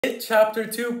It Chapter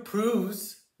 2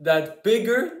 proves that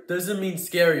bigger doesn't mean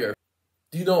scarier.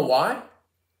 Do you know why?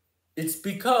 It's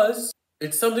because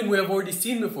it's something we have already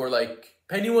seen before. Like,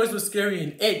 Pennywise was scary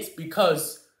in It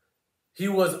because he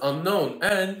was unknown.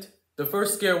 And the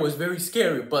first scare was very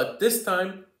scary. But this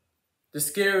time, the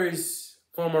scare is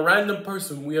from a random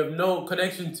person we have no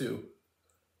connection to.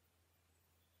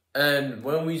 And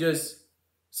when we just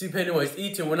see Pennywise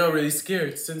eating, we're not really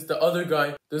scared since the other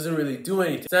guy doesn't really do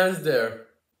anything. Stands there.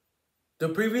 The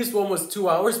previous one was 2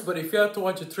 hours, but if you have to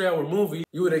watch a 3-hour movie,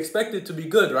 you would expect it to be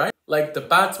good, right? Like the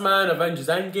Batman, Avengers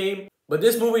Endgame. But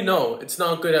this movie, no, it's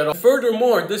not good at all.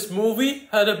 Furthermore, this movie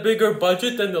had a bigger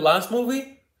budget than the last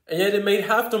movie, and yet it made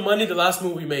half the money the last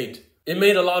movie made. It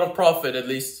made a lot of profit, at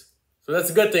least. So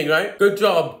that's a good thing, right? Good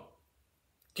job.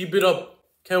 Keep it up.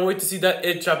 Can't wait to see that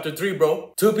It Chapter 3,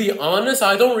 bro. To be honest,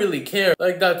 I don't really care.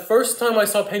 Like, that first time I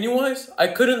saw Pennywise, I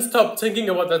couldn't stop thinking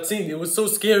about that scene. It was so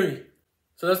scary.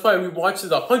 So that's why we watched it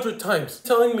 100 times.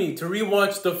 Telling me to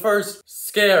rewatch the first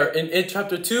scare in It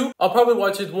Chapter 2, I'll probably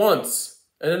watch it once.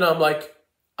 And then I'm like,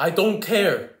 I don't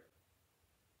care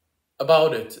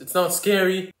about it. It's not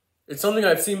scary. It's something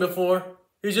I've seen before.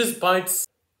 He just bites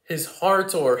his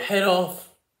heart or head off.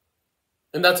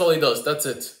 And that's all he does. That's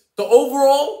it. So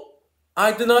overall,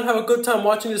 I did not have a good time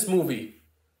watching this movie.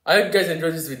 I hope you guys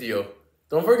enjoyed this video.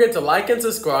 Don't forget to like and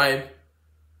subscribe.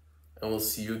 And we'll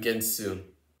see you again soon.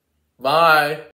 Bye.